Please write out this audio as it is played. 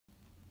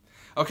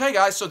Okay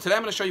guys, so today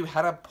I'm going to show you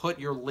how to put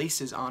your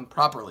laces on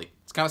properly.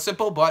 It's kind of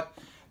simple, but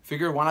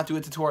figure why not do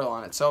a tutorial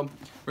on it. So what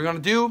we're going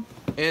to do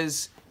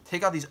is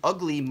take out these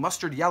ugly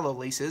mustard yellow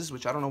laces,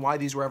 which I don't know why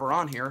these were ever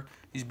on here.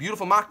 These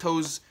beautiful mock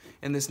toes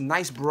in this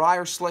nice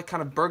briar slick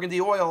kind of burgundy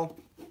oil.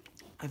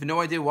 I have no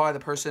idea why the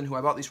person who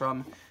I bought these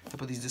from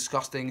put these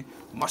disgusting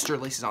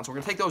mustard laces on. So we're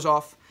going to take those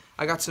off.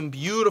 I got some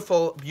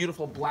beautiful,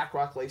 beautiful black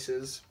rock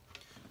laces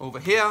over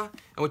here.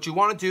 And what you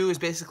want to do is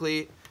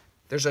basically,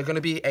 there's going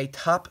to be a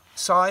top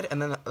side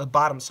and then a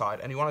bottom side.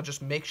 And you want to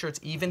just make sure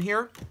it's even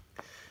here.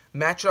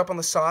 Match it up on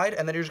the side,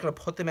 and then you're just going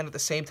to put them in at the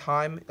same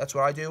time. That's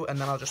what I do. And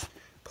then I'll just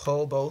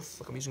pull both.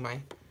 Look, I'm using my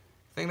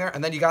thing there.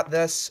 And then you got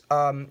this.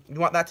 You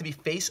want that to be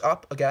face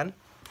up again.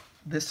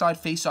 This side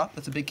face up.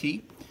 That's a big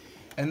key.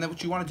 And then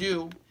what you want to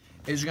do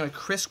is you're going to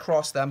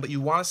crisscross them, but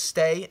you want to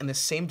stay in the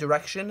same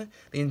direction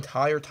the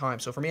entire time.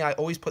 So for me, I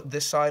always put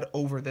this side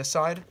over this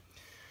side.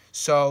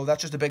 So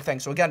that's just a big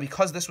thing. So again,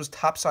 because this was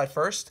top side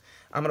first,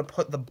 I'm going to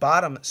put the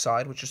bottom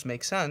side, which just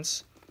makes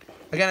sense.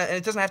 Again,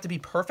 it doesn't have to be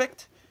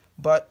perfect,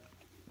 but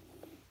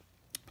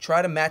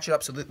try to match it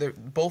up so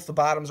that both the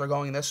bottoms are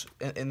going in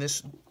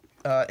this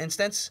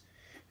instance.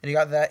 And you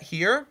got that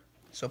here.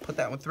 So put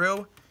that one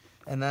through.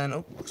 And then,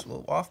 oh, looks a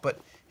little off,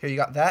 but here you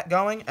got that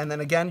going. And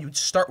then again, you'd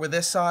start with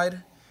this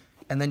side,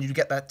 and then you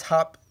get that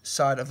top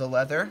side of the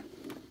leather.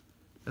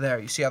 There,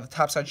 you see how the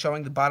top side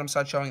showing, the bottom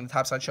side showing, and the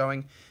top side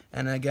showing.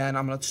 And again,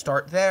 I'm going to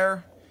start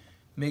there,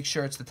 make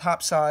sure it's the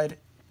top side,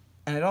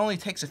 and it only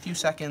takes a few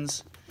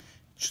seconds,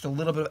 just a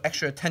little bit of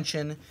extra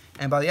attention.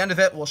 And by the end of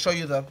it, we'll show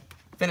you the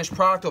finished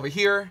product over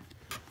here.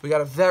 We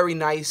got a very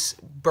nice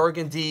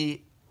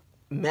burgundy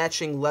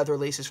matching leather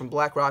laces from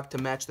Black Rock to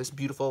match this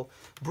beautiful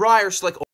briar slick